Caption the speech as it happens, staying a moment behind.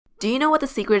Do you know what the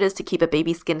secret is to keep a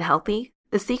baby's skin healthy?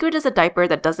 The secret is a diaper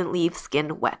that doesn't leave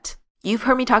skin wet. You've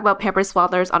heard me talk about Pampers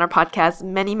Swaddlers on our podcast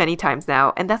many times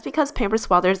now, and that's because Pampers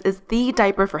Swaddlers is the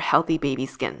diaper for healthy baby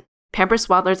skin. Pampers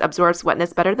Swaddlers absorbs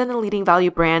wetness better than the leading value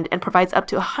brand and provides up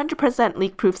to 100%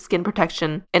 leak-proof skin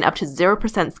protection and up to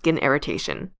 0% skin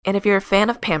irritation. And if you're a fan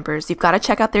of Pampers, you've got to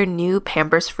check out their new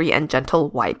Pampers Free and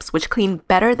Gentle wipes, which clean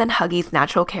better than Huggies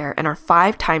Natural Care and are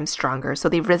 5 times stronger, so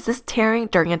they resist tearing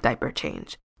during a diaper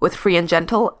change. With Free and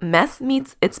Gentle, mess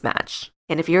meets its match.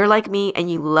 And if you're like me and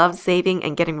you love saving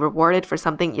and getting rewarded for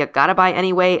something you gotta buy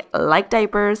anyway, like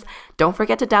diapers, don't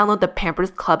forget to download the Pampers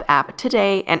Club app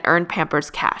today and earn Pampers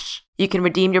Cash. You can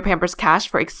redeem your Pampers Cash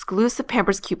for exclusive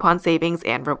Pampers coupon savings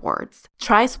and rewards.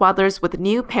 Try Swaddlers with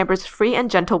new Pampers Free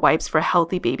and Gentle wipes for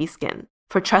healthy baby skin.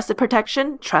 For trusted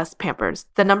protection, trust Pampers,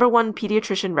 the #1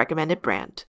 pediatrician recommended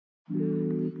brand.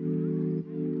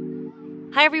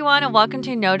 Hi everyone, and welcome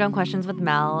to No Dumb Questions with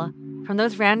Mel. From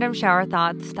those random shower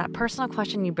thoughts, that personal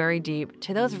question you bury deep,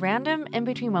 to those random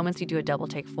in-between moments you do a double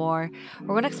take for, we're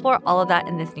going to explore all of that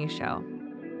in this new show.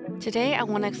 Today, I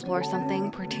want to explore something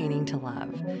pertaining to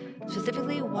love.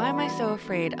 Specifically, why am I so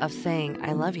afraid of saying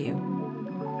I love you?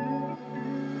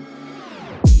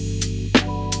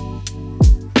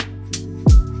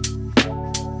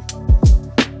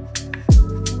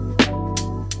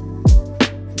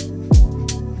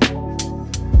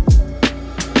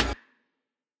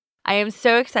 I am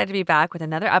so excited to be back with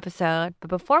another episode, but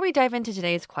before we dive into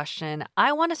today's question,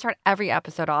 I want to start every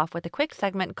episode off with a quick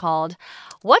segment called,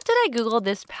 What Did I Google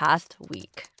This Past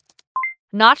Week?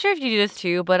 Not sure if you do this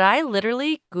too, but I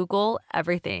literally Google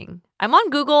everything. I'm on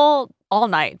Google all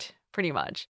night, pretty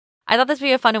much. I thought this would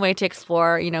be a fun way to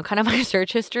explore, kind of my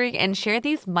search history and share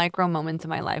these micro moments in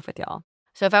my life with y'all.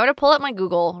 So if I were to pull up my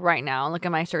Google right now and look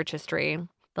at my search history,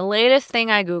 the latest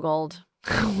thing I Googled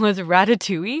was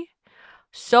Ratatouille.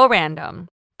 So random.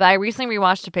 But I recently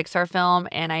rewatched a Pixar film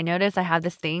and I noticed I have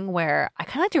this thing where I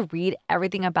kind of like to read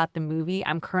everything about the movie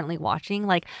I'm currently watching.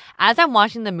 Like as I'm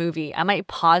watching the movie, I might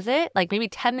pause it, like maybe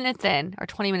 10 minutes in or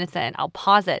 20 minutes in, I'll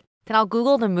pause it. Then I'll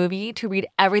Google the movie to read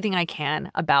everything I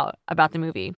can about the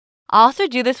movie. I also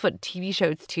do this with TV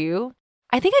shows too.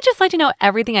 I think I just like to know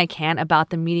everything I can about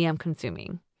the media I'm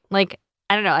consuming. Like,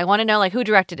 I don't know. I want to know like who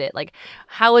directed it, like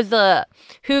how was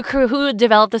who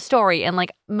developed the story, and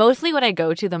like mostly what I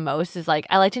go to the most is like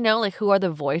I like to know like who are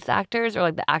the voice actors or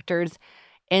like the actors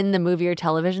in the movie or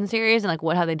television series and like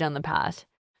what have they done in the past.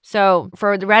 So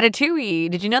for the Ratatouille,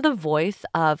 did you know the voice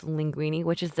of Linguini,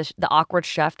 which is the awkward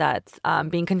chef that's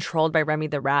being controlled by Remy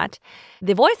the rat?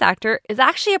 The voice actor is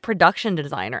actually a production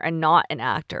designer and not an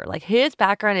actor. Like his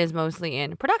background is mostly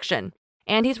in production.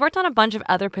 And he's worked on a bunch of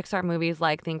other Pixar movies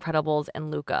like The Incredibles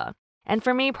and Luca. And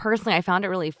for me personally, I found it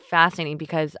really fascinating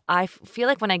because I feel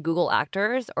like when I Google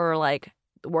actors or like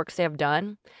the works they have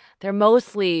done, they're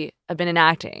mostly have been in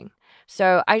acting.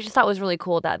 So I just thought it was really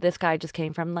cool that this guy just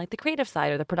came from like the creative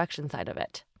side or the production side of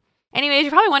it. Anyways,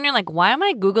 you're probably wondering like, why am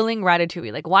I Googling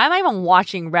Ratatouille? Like, why am I even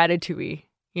watching Ratatouille,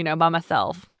 by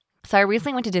myself? So I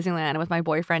recently went to Disneyland with my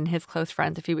boyfriend and his close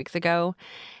friends a few weeks ago.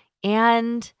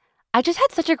 And I just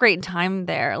had such a great time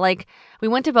there. Like, we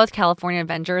went to both California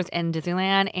Adventures and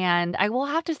Disneyland, and I will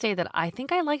have to say that I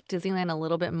think I like Disneyland a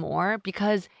little bit more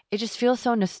because it just feels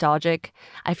so nostalgic.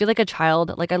 I feel like a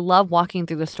child. Like, I love walking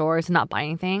through the stores and not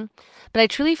buying anything, but I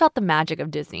truly felt the magic of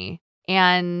Disney.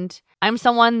 And I'm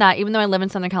someone that, even though I live in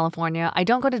Southern California, I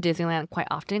don't go to Disneyland quite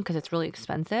often because it's really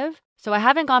expensive. So I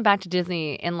haven't gone back to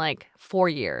Disney in like 4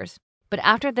 years. But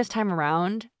after this time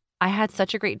around, I had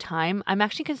such a great time. I'm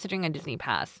actually considering a Disney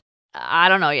pass. I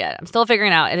don't know yet. I'm still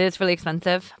figuring it out. It is really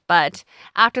expensive. But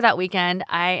after that weekend,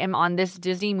 I am on this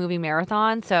Disney movie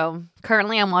marathon. So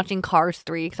currently I'm watching Cars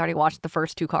 3 because I already watched the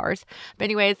first 2 Cars. But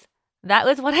anyways, that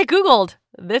was what I Googled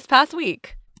this past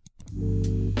week.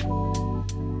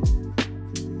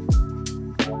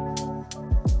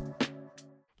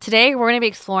 Today, we're going to be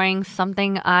exploring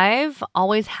something I've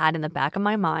always had in the back of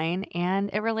my mind, and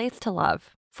it relates to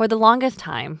love. For the longest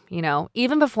time,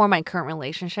 even before my current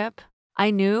relationship, I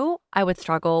knew I would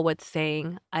struggle with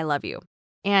saying, I love you.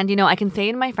 And, I can say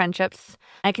it in my friendships.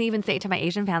 I can even say it to my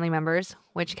Asian family members,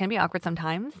 which can be awkward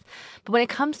sometimes. But when it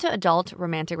comes to adult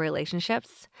romantic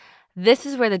relationships, this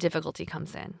is where the difficulty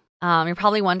comes in. You're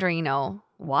probably wondering,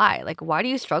 why? Like, why do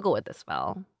you struggle with this,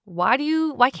 Mel? Why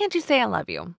can't you say I love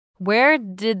you? Where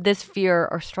did this fear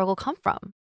or struggle come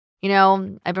from?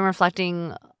 I've been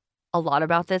reflecting a lot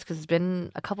about this because it's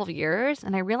been a couple of years,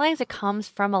 and I realize it comes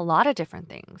from a lot of different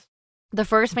things. The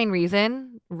first main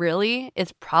reason, really,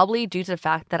 is probably due to the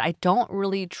fact that I don't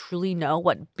really truly know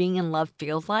what being in love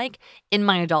feels like in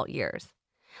my adult years.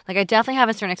 Like, I definitely have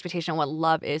a certain expectation of what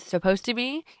love is supposed to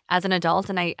be as an adult,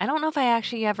 and I don't know if I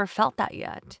actually ever felt that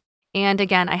yet. And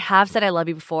again, I have said I love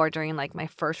you before during like my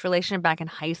first relationship back in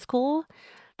high school,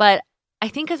 but I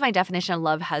think as my definition of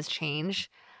love has changed,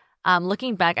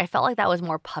 looking back, I felt like that was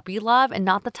more puppy love and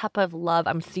not the type of love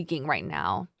I'm seeking right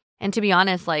now. And to be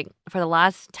honest, like for the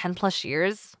last 10 plus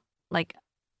years, like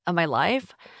of my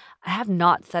life, I have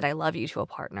not said I love you to a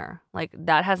partner. Like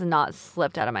that has not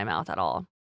slipped out of my mouth at all.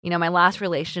 My last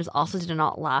relationships also did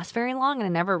not last very long, and I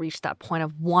never reached that point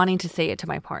of wanting to say it to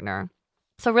my partner.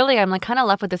 So really, I'm like kind of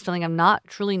left with this feeling of not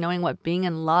truly knowing what being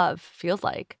in love feels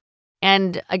like.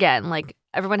 And again, like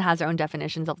everyone has their own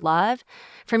definitions of love.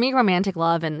 For me, romantic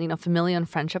love and, familial and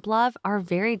friendship love are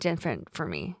very different for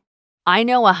me. I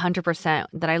know 100%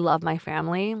 that I love my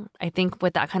family. I think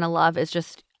with that kind of love is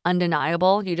just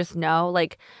undeniable. You just know,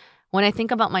 like when I think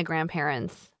about my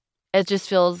grandparents, it just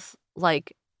feels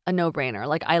like a no-brainer.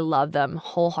 Like I love them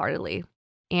wholeheartedly.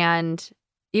 And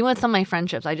even with some of my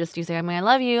friendships, I just do say, I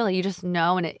love you. Like you just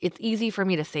know, and it's easy for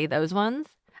me to say those ones.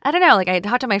 I don't know, like I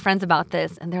talked to my friends about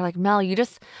this and they're like, Mel,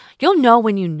 you'll know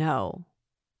when you know.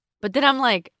 But then I'm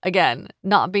like, again,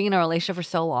 not being in a relationship for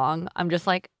so long, I'm just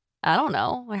like, I don't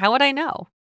know. Like, how would I know?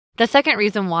 The second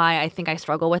reason why I think I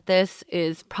struggle with this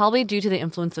is probably due to the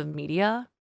influence of media.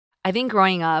 I think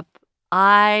growing up,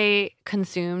 I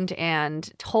consumed and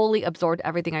totally absorbed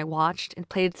everything I watched and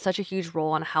played such a huge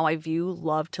role on how I view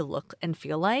love to look and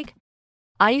feel like.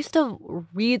 I used to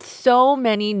read so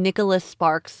many Nicholas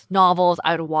Sparks novels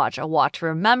I would watch. A Watch to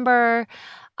Remember.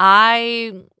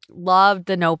 I loved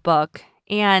The Notebook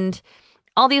and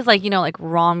all these like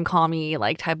rom-com-y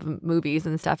like type of movies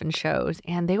and stuff and shows.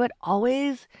 And they would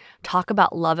always talk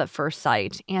about love at first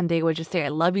sight. And they would just say, I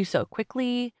love you so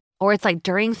quickly. Or it's like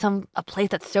during a place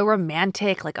that's so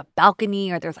romantic, like a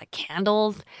balcony or there's like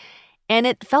candles. And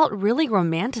it felt really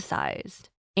romanticized.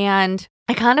 And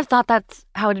I kind of thought that's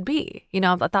how it'd be. I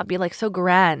thought that'd be like so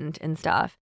grand and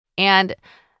stuff. And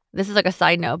this is like a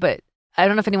side note, but I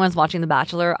don't know if anyone's watching The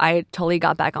Bachelor. I totally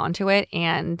got back onto it.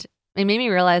 And it made me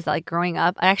realize that like growing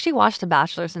up, I actually watched The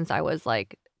Bachelor since I was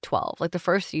like 12, like the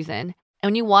first season. And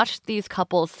when you watch these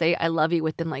couples say, I love you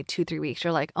within like 2-3 weeks,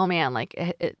 you're like, oh man, like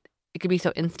it could be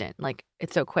so instant. Like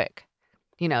it's so quick.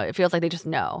 It feels like they just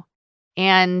know.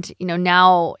 And,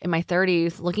 now in my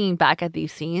 30s, looking back at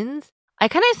these scenes, I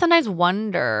kind of sometimes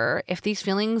wonder if these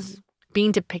feelings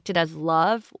being depicted as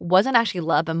love wasn't actually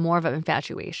love, but more of an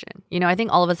infatuation. I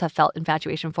think all of us have felt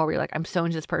infatuation before. We're like, I'm so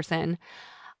into this person.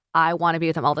 I want to be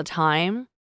with them all the time.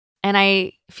 And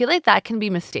I feel like that can be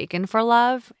mistaken for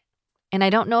love. And I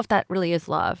don't know if that really is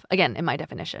love, again, in my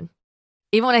definition.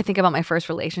 Even when I think about my first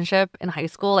relationship in high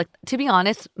school, like to be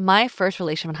honest, my first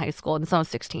relationship in high school, and I was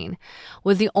 16,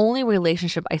 was the only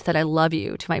relationship I said I love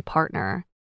you to my partner.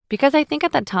 Because I think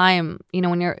at that time,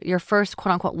 when your first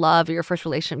quote unquote love or your first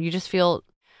relationship, you just feel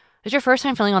it's your first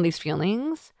time feeling all these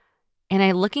feelings.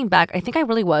 And looking back, I think I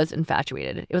really was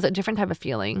infatuated. It was a different type of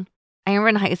feeling. I remember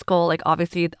in high school, like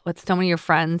obviously with so many of your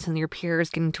friends and your peers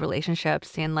getting into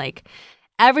relationships and like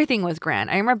everything was grand.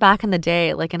 I remember back in the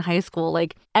day, like in high school,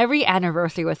 like every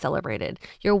anniversary was celebrated.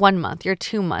 Your 1 month, your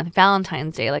 2 month,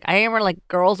 Valentine's Day. Like I remember like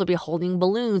girls would be holding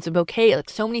balloons, a bouquet, like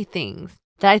so many things.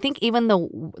 That I think even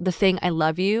the saying I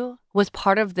love you was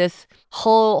part of this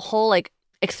whole like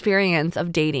experience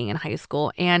of dating in high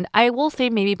school. And I will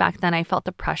say maybe back then I felt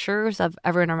the pressures of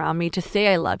everyone around me to say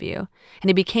I love you.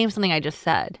 And it became something I just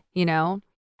said, I feel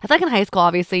like in high school,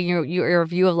 obviously your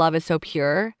view of love is so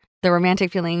pure. The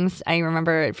romantic feelings, I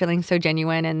remember it feeling so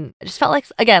genuine and it just felt like,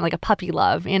 again, like a puppy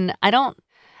love. And I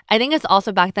think it's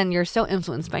also back then you're so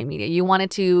influenced by media. You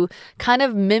wanted to kind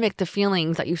of mimic the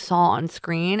feelings that you saw on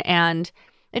screen, and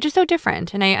it's just so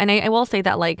different. And I will say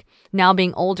that like now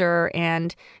being older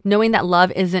and knowing that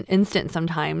love isn't instant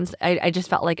sometimes, I just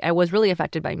felt like I was really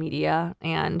affected by media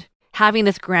and having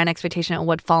this grand expectation of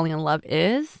what falling in love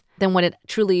is than what it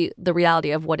truly, the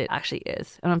reality of what it actually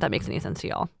is. I don't know if that makes any sense to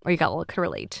y'all or you could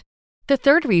relate. The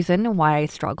third reason why I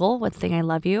struggle with saying I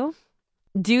love you,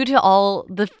 due to all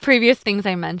the previous things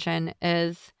I mentioned,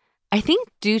 is I think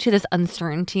due to this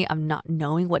uncertainty of not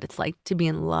knowing what it's like to be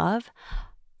in love,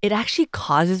 it actually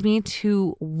causes me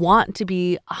to want to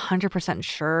be 100%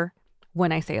 sure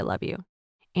when I say I love you.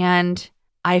 And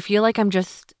I feel like I'm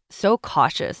just so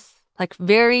cautious, like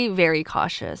very, very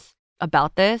cautious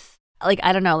about this. Like,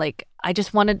 I don't know, like I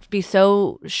just want to be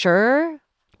so sure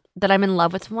that I'm in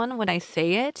love with someone when I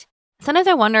say it. Sometimes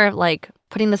I wonder if like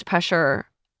putting this pressure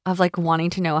of like wanting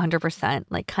to know 100%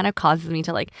 like kind of causes me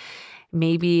to like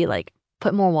maybe like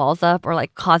put more walls up or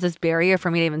like causes barrier for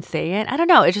me to even say it. I don't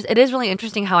know. It is really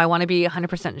interesting how I want to be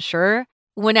 100% sure,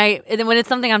 when it's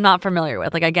something I'm not familiar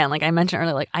with, like again, like I mentioned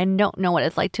earlier, like I don't know what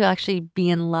it's like to actually be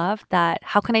in love, that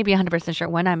how can I be 100% sure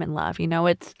when I'm in love?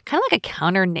 It's kind of like a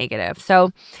counter negative.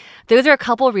 So those are a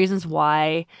couple of reasons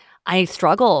why I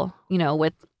struggle,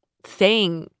 with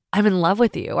saying I'm in love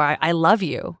with you or I love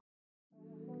you.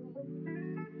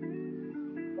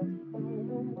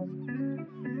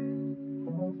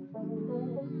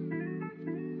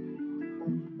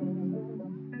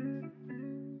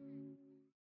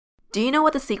 Do you know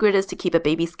what the secret is to keep a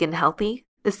baby's skin healthy?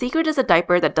 The secret is a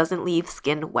diaper that doesn't leave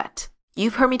skin wet.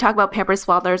 You've heard me talk about Pampers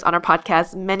Swaddlers on our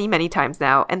podcast many, many times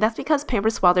now, and that's because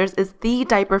Pampers Swaddlers is the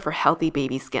diaper for healthy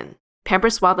baby skin.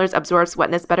 Pampers Swaddlers absorbs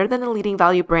wetness better than the leading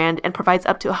value brand and provides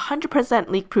up to 100%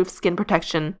 leak-proof skin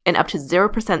protection and up to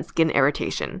 0% skin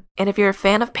irritation. And if you're a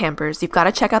fan of Pampers, you've got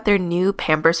to check out their new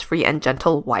Pampers Free and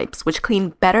Gentle wipes, which clean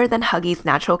better than Huggies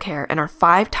Natural Care and are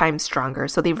 5 times stronger,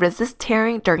 so they resist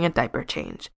tearing during a diaper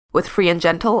change. With Free and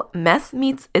Gentle, mess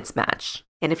meets its match.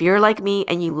 And if you're like me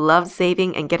and you love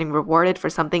saving and getting rewarded for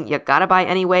something you gotta buy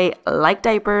anyway, like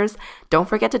diapers, don't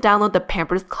forget to download the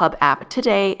Pampers Club app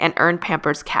today and earn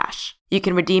Pampers Cash. You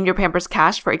can redeem your Pampers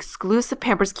Cash for exclusive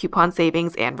Pampers coupon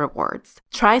savings and rewards.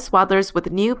 Try Swaddlers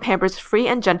with new Pampers Free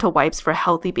and Gentle wipes for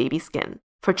healthy baby skin.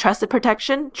 For trusted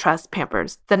protection, trust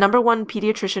Pampers, the #1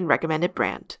 pediatrician recommended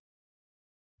brand.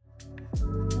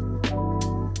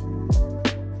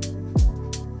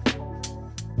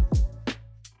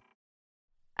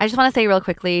 I just want to say real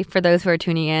quickly for those who are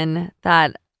tuning in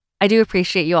that I do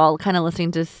appreciate you all kind of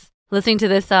listening to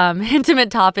this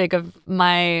intimate topic of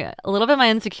a little bit of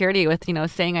my insecurity with,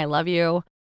 saying I love you.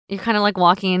 You're kind of like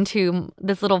walking into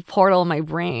this little portal in my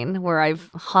brain where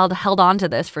I've held on to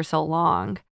this for so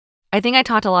long. I think I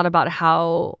talked a lot about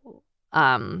how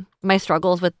my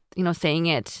struggles with, saying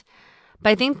it.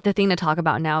 But I think the thing to talk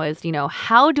about now is,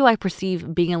 how do I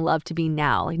perceive being in love to be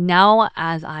now? Like now,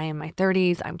 as I am in my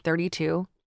 30s, I'm 32.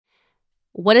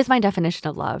 What is my definition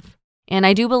of love? And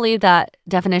I do believe that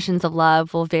definitions of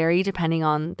love will vary depending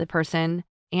on the person.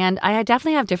 And I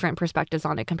definitely have different perspectives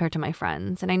on it compared to my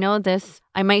friends. And I know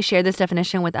I might share this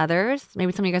definition with others.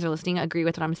 Maybe some of you guys are listening, agree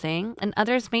with what I'm saying, and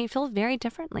others may feel very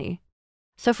differently.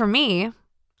 So for me,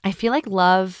 I feel like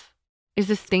love is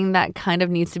this thing that kind of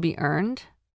needs to be earned,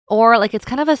 or like it's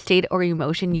kind of a state or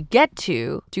emotion you get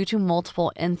to due to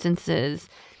multiple instances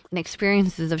and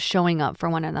experiences of showing up for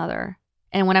one another.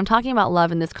 And when I'm talking about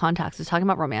love in this context, I'm talking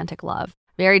about romantic love.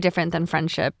 Very different than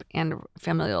friendship and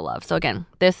familial love. So again,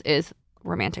 this is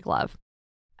romantic love.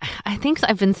 I think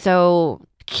I've been so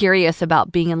curious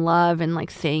about being in love and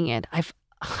like saying it. I've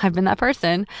been that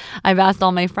person. I've asked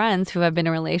all my friends who have been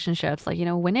in relationships, like,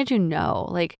 when did you know?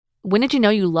 Like, when did you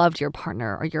know you loved your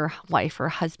partner or your wife or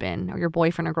husband or your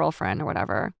boyfriend or girlfriend or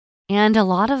whatever? And a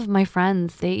lot of my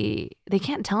friends, they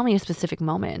can't tell me a specific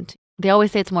moment. They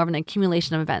always say it's more of an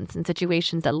accumulation of events and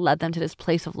situations that led them to this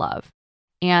place of love.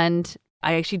 And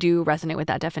I actually do resonate with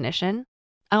that definition.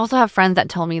 I also have friends that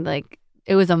tell me like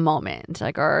it was a moment,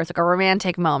 like, or it's like a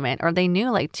romantic moment, or they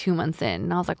knew like 2 months in.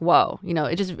 And I was like, whoa,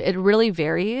 it really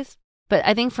varies. But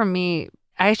I think for me,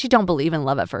 I actually don't believe in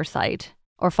love at first sight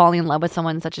or falling in love with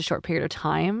someone in such a short period of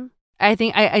time. I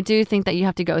do think that you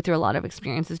have to go through a lot of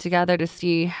experiences together to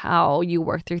see how you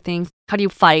work through things. How do you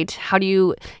fight? How do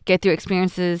you get through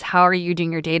experiences? How are you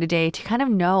doing your day-to-day to kind of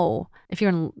know if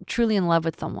you're truly in love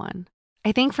with someone?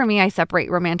 I think for me, I separate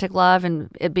romantic love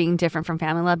and it being different from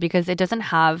family love because it doesn't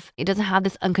have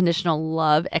this unconditional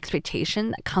love expectation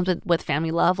that comes with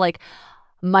family love. Like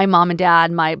my mom and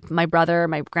dad, my brother,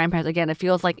 my grandparents, again, it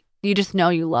feels like you just know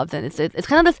you love them. It's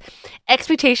kind of this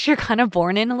expectation you're kind of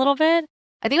born in a little bit.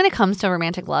 I think when it comes to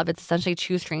romantic love, it's essentially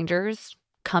two strangers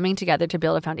coming together to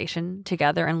build a foundation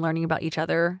together and learning about each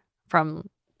other from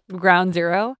ground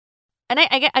zero. And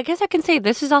I guess I can say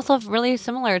this is also really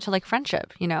similar to like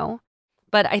friendship,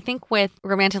 But I think with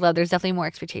romantic love, there's definitely more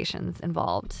expectations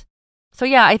involved. So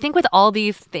yeah, I think with all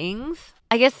these things,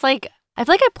 I guess like I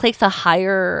feel like I place a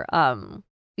higher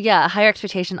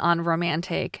expectation on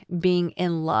romantic being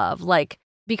in love. Like,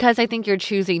 because I think you're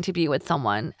choosing to be with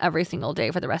someone every single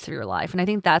day for the rest of your life. And I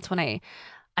think that's when I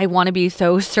want to be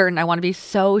so certain. I want to be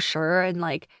so sure. And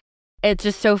like, it's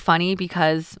just so funny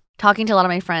because talking to a lot of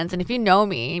my friends, and if you know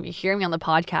me, if you hear me on the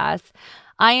podcast,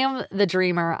 I am the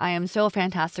dreamer. I am so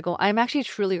fantastical. I'm actually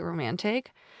truly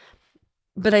romantic.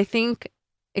 But I think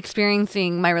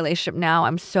experiencing my relationship now,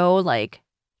 I'm so like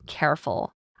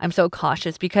careful. I'm so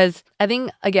cautious because I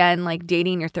think, again, like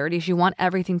dating in your 30s, you want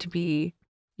everything to be,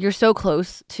 you're so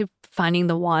close to finding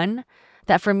the one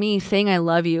that for me, saying I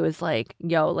love you is like,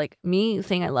 me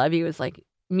saying I love you is like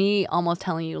me almost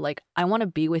telling you, like, I want to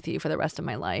be with you for the rest of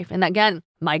my life. And again,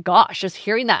 my gosh, just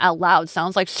hearing that out loud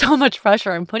sounds like so much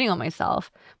pressure I'm putting on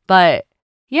myself. But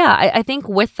yeah, I think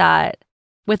with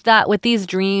these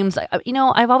dreams,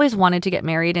 I've always wanted to get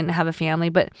married and have a family.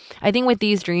 But I think with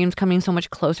these dreams coming so much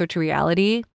closer to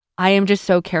reality, I am just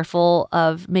so careful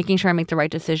of making sure I make the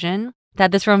right decision,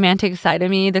 that this romantic side of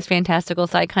me, this fantastical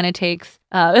side, kind of takes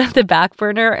the back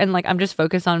burner. And like, I'm just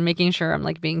focused on making sure I'm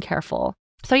like being careful.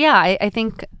 So yeah, I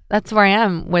think that's where I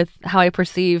am with how I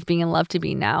perceive being in love to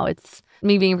be now. It's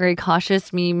me being very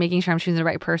cautious, me making sure I'm choosing the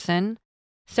right person.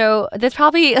 So this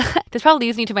probably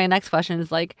leads me to my next question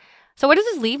is like, so where does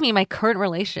this leave me in my current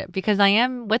relationship? Because I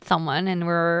am with someone and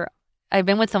I've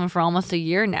been with someone for almost a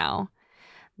year now.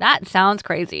 That sounds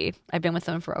crazy. I've been with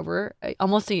someone for over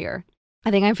almost a year.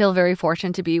 I think I feel very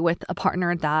fortunate to be with a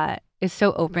partner that is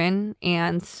so open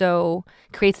and so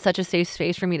creates such a safe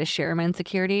space for me to share my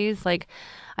insecurities. Like,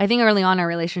 I think early on in our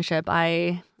relationship,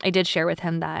 I did share with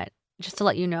him that, just to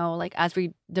let you know, like, as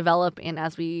we develop and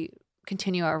as we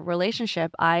continue our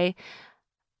relationship, I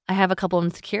have a couple of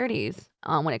insecurities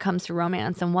when it comes to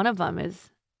romance. And one of them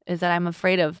is that I'm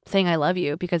afraid of saying I love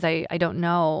you because I don't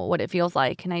know what it feels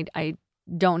like. And I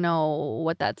don't know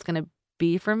what that's going to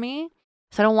be for me.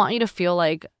 So I don't want you to feel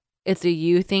like it's a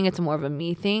you thing. It's more of a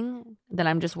me thing that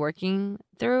I'm just working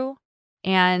through.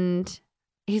 And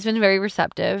he's been very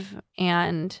receptive.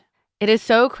 And it is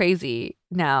so crazy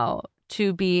now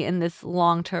to be in this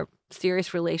long-term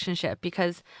serious relationship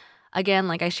because, again,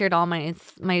 like I shared all my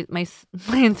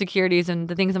insecurities and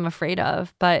the things I'm afraid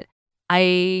of. But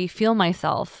I feel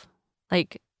myself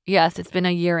like, yes, it's been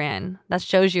a year in. That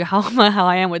shows you how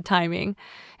I am with timing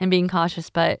and being cautious.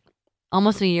 But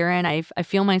almost a year in, I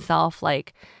feel myself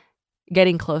like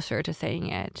getting closer to saying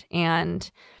it.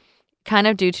 And kind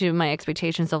of due to my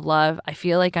expectations of love, I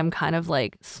feel like I'm kind of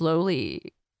like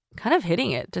slowly kind of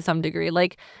hitting it to some degree.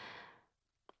 Like,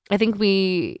 I think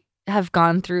we have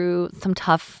gone through some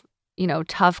tough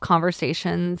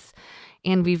conversations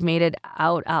and we made it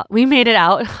out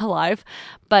alive.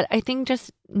 But I think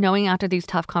just knowing after these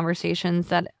tough conversations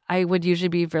that I would usually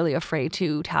be really afraid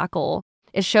to tackle,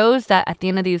 it shows that at the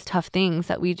end of these tough things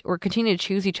that we're continuing to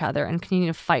choose each other and continue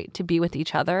to fight to be with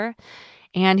each other.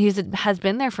 And has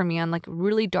been there for me on like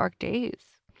really dark days.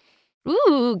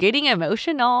 Ooh, getting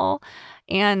emotional.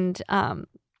 And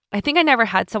I think I never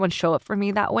had someone show up for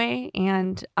me that way.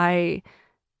 And I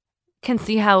can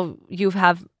see how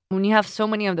when you have so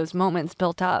many of those moments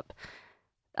built up,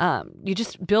 you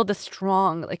just build a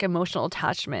strong like emotional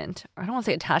attachment. I don't want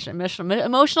to say attachment,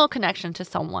 emotional connection to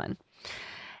someone.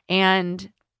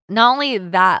 And not only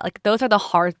that, like those are the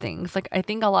hard things. Like I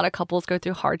think a lot of couples go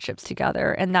through hardships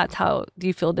together and that's how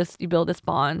you build this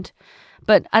bond.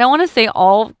 But I don't want to say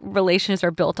all relationships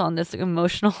are built on this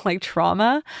emotional like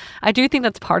trauma. I do think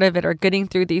that's part of it, or getting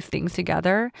through these things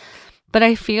together. But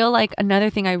I feel like another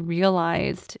thing I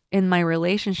realized in my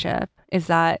relationship is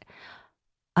that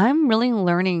I'm really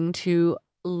learning to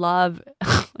love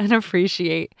and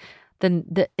appreciate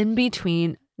the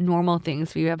in-between normal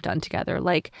things we have done together,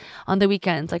 like on the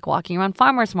weekends, like walking around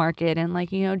farmers market and like,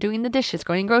 doing the dishes,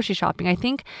 going grocery shopping. I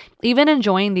think even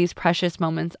enjoying these precious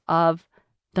moments of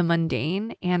the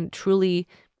mundane and truly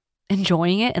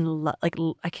enjoying it and like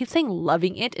I keep saying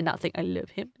loving it and not saying I love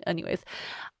him. Anyways,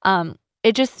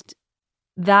 it just,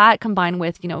 that combined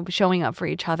with, showing up for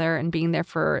each other and being there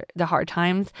for the hard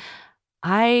times,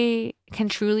 I can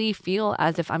truly feel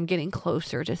as if I'm getting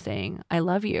closer to saying I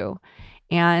love you.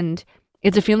 And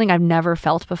it's a feeling I've never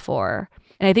felt before.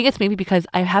 And I think it's maybe because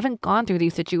I haven't gone through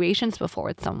these situations before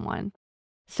with someone.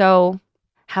 So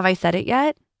have I said it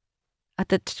yet? At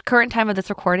the current time of this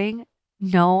recording,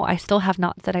 no, I still have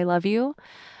not said I love you.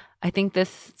 I think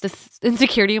this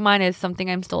insecurity of mine is something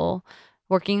I'm still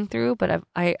working through, but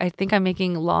I think I'm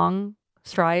making long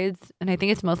strides. And I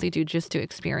think it's mostly due just to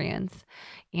experience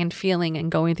and feeling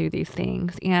and going through these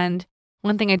things. And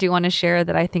one thing I do want to share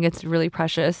that I think it's really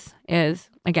precious is,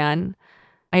 again,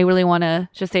 I really want to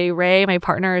just say Ray, my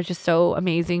partner, is just so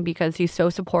amazing because he's so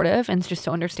supportive and just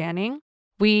so understanding.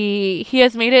 He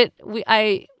has made it.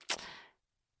 I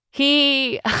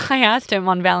asked him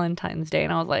on Valentine's Day,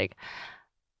 and I was like,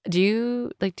 "Do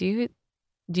you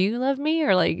love me,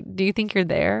 or like, do you think you're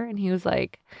there?" And he was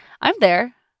like, "I'm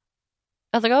there."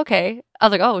 I was like, "Okay." I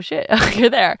was like, "Oh shit, you're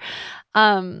there."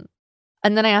 And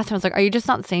then I asked him, I was like, "Are you just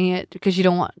not saying it because you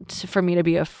don't want for me to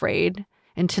be afraid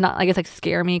and to not, I guess, like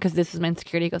scare me because this is my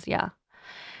insecurity?" He goes, "Yeah."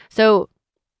 So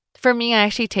for me, I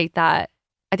actually take that.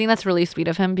 I think that's really sweet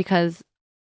of him because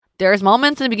there's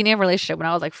moments in the beginning of a relationship when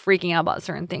I was like freaking out about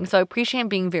certain things. So I appreciate him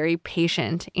being very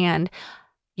patient and,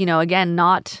 again,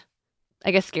 not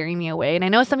I guess, scaring me away. And I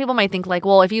know some people might think like,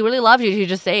 well, if he really loves you, you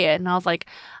just say it. And I was like,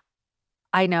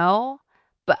 I know,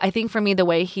 but I think for me, the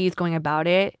way he's going about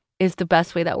it is the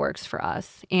best way that works for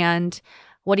us. And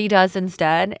what he does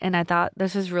instead, and I thought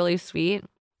this was really sweet.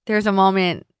 There's a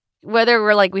moment, whether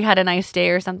we're like, we had a nice day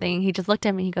or something, he just looked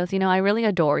at me, he goes, I really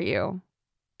adore you.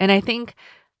 And I think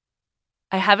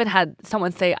I haven't had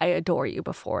someone say, I adore you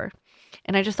before.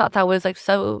 And I just thought that was like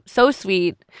so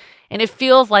sweet. And it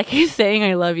feels like he's saying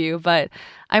I love you, but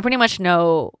I pretty much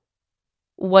know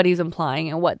what he's implying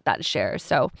and what that shares.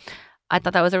 So I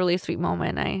thought that was a really sweet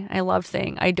moment. I love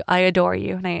saying I adore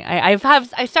you. And I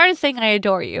started saying I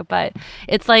adore you, but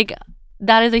it's like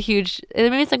that is a huge,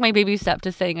 maybe it's like my baby step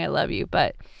to saying I love you.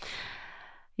 But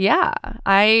yeah,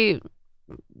 I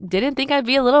didn't think I'd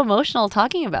be a little emotional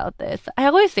talking about this. I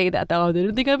always say that though. I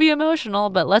didn't think I'd be emotional,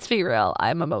 but let's be real,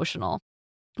 I'm emotional.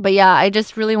 But yeah, I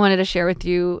just really wanted to share with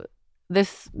you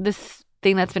this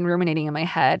thing that's been ruminating in my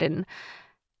head. And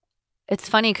it's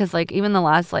funny because like even the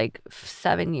last like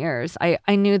 7 years,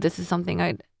 I knew this is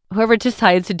something whoever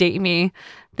decides to date me,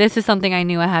 this is something I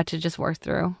knew I had to just work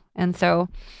through. And so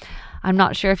I'm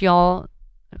not sure if y'all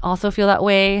also feel that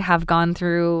way, have gone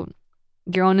through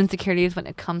your own insecurities when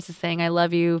it comes to saying I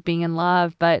love you, being in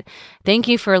love. But thank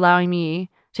you for allowing me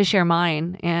to share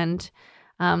mine and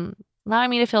allowing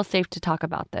me to feel safe to talk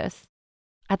about this.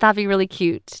 I thought it'd be really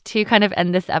cute to kind of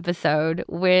end this episode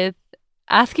with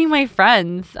asking my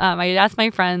friends. I asked my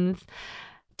friends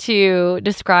to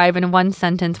describe in one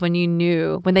sentence when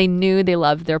they knew they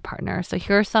loved their partner. So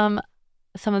here are some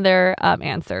of their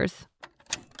answers.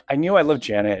 I knew I loved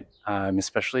Janet,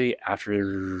 especially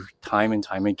after time and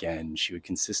time again. She would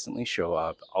consistently show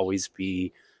up, always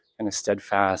be kind of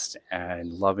steadfast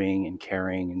and loving and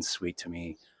caring and sweet to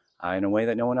me in a way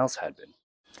that no one else had been.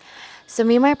 So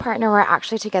me and my partner were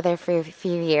actually together for a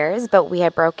few years, but we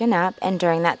had broken up. And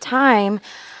during that time,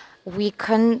 we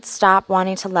couldn't stop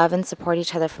wanting to love and support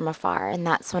each other from afar. And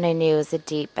that's when I knew it was a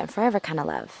deep and forever kind of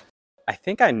love. I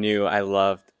think I knew I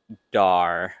loved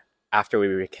Dar after we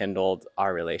rekindled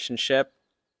our relationship,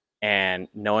 and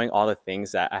knowing all the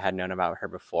things that I had known about her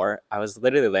before. I was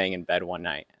literally laying in bed one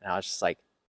night and I was just like,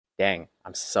 dang,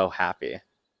 I'm so happy.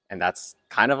 And that's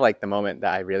kind of like the moment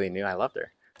that I really knew I loved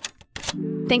her.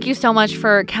 Thank you so much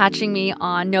for catching me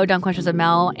on No Dumb Questions with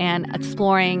Mel and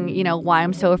exploring, why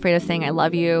I'm so afraid of saying I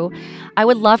love you. I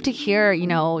would love to hear,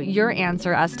 your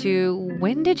answer as to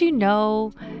when did you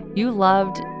know you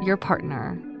loved your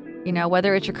partner?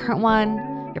 Whether it's your current one,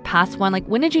 your past one, like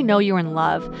when did you know you were in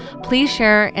love? Please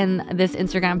share in this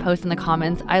Instagram post in the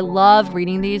comments. I love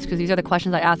reading these because these are the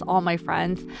questions I ask all my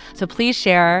friends. So please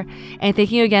share. And thank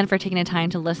you again for taking the time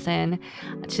to listen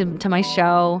to my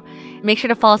show. Make sure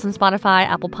to follow us on Spotify,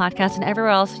 Apple Podcasts, and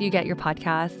everywhere else you get your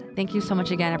podcasts. Thank you so much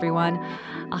again, everyone.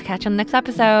 I'll catch you on the next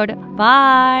episode.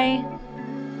 Bye.